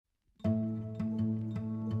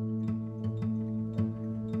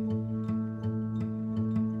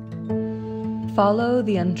Follow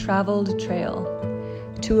the untraveled trail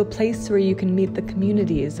to a place where you can meet the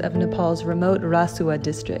communities of Nepal's remote Rasuwa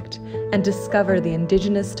district and discover the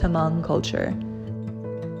indigenous Tamang culture.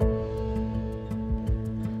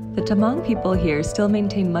 The Tamang people here still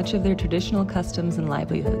maintain much of their traditional customs and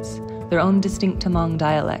livelihoods, their own distinct Tamang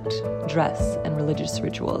dialect, dress, and religious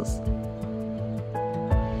rituals.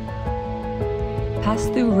 Pass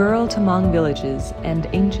through rural Tamang villages and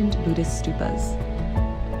ancient Buddhist stupas.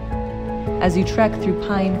 As you trek through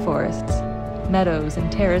pine forests, meadows,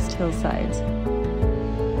 and terraced hillsides,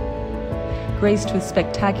 graced with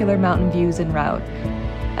spectacular mountain views en route,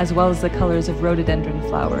 as well as the colors of rhododendron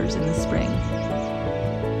flowers in the spring.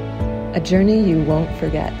 A journey you won't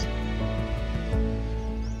forget.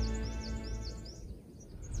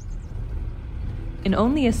 In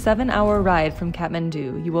only a 7-hour ride from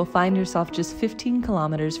Kathmandu, you will find yourself just 15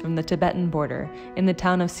 kilometers from the Tibetan border in the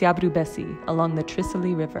town of Siabrubesi along the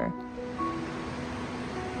Trisili River.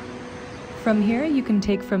 From here, you can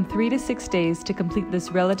take from 3 to 6 days to complete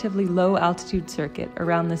this relatively low-altitude circuit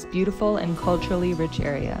around this beautiful and culturally rich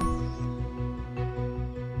area.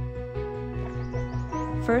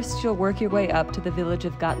 First, you'll work your way up to the village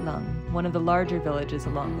of Gatlang, one of the larger villages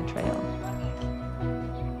along the trail.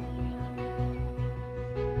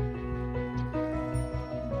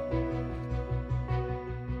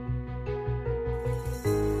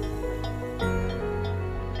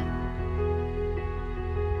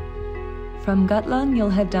 From Gatlang, you'll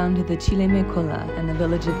head down to the Chileme Kola and the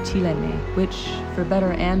village of Chileme, which, for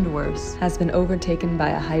better and worse, has been overtaken by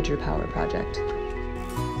a hydropower project.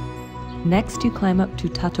 Next, you climb up to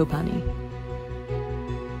Tatopani.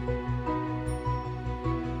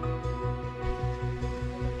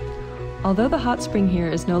 Although the hot spring here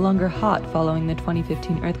is no longer hot following the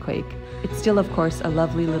 2015 earthquake, it's still, of course, a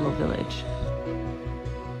lovely little village.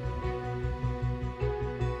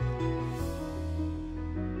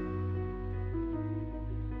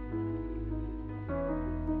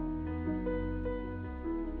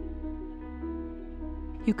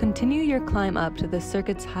 You continue your climb up to the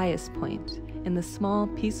circuit's highest point, in the small,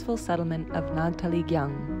 peaceful settlement of Nagtali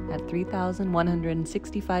Gyang at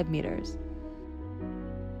 3,165 meters.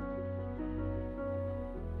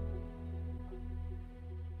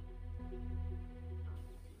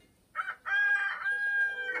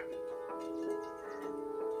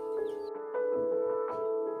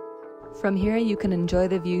 From here, you can enjoy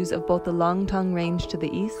the views of both the Longtong Range to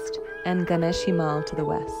the east and Ganesh Himal to the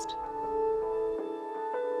west.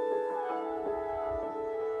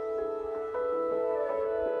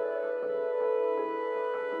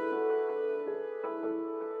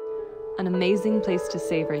 An amazing place to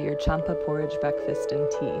savor your champa porridge breakfast and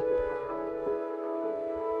tea.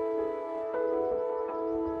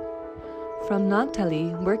 From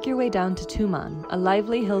Nagtali, work your way down to Tuman, a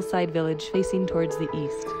lively hillside village facing towards the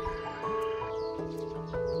east.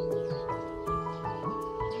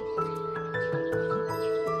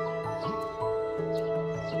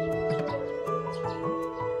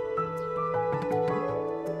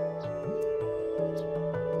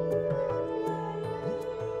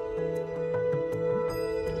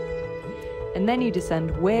 And then you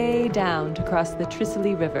descend way down to cross the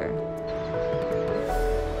Trisili River.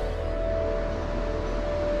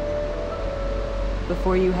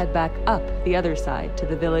 Before you head back up the other side to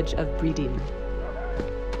the village of Bridin.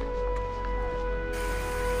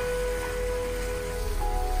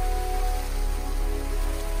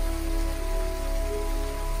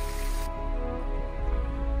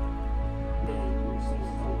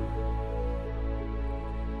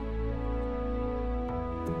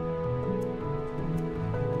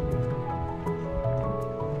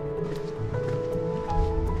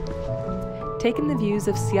 Take in the views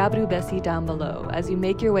of Siabrubesi down below as you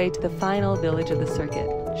make your way to the final village of the circuit,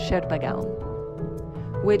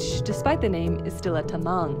 Sherpagaon, which, despite the name, is still a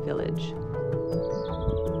Tamang village.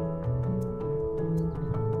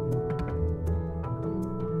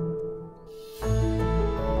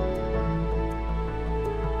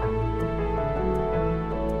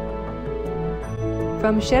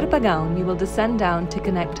 From Sherpagaon, you will descend down to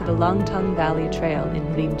connect to the Longtong Valley Trail in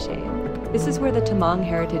Rimche. This is where the Tamang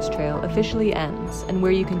Heritage Trail officially ends and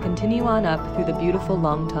where you can continue on up through the beautiful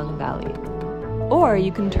Longtong Valley. Or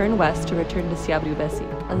you can turn west to return to Siabrubesi,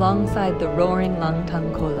 alongside the roaring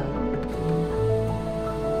Longtong Kola.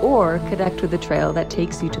 Or connect with the trail that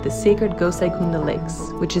takes you to the sacred Gosaikunda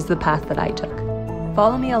Lakes, which is the path that I took.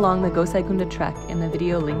 Follow me along the Gosaikunda trek in the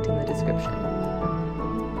video linked in the description.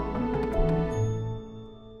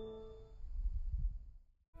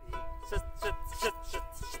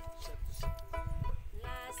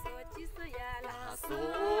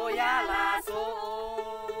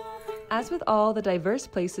 As with all the diverse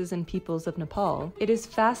places and peoples of Nepal, it is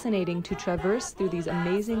fascinating to traverse through these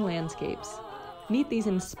amazing landscapes, meet these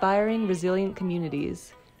inspiring, resilient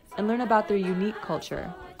communities, and learn about their unique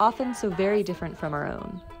culture, often so very different from our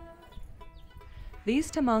own.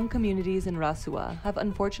 These Tamang communities in Rasuwa have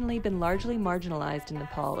unfortunately been largely marginalized in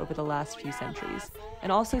Nepal over the last few centuries,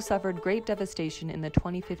 and also suffered great devastation in the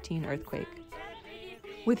 2015 earthquake.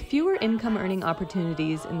 With fewer income-earning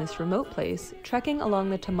opportunities in this remote place, trekking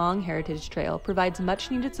along the Tamang Heritage Trail provides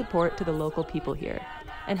much-needed support to the local people here,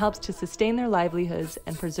 and helps to sustain their livelihoods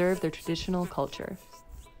and preserve their traditional culture.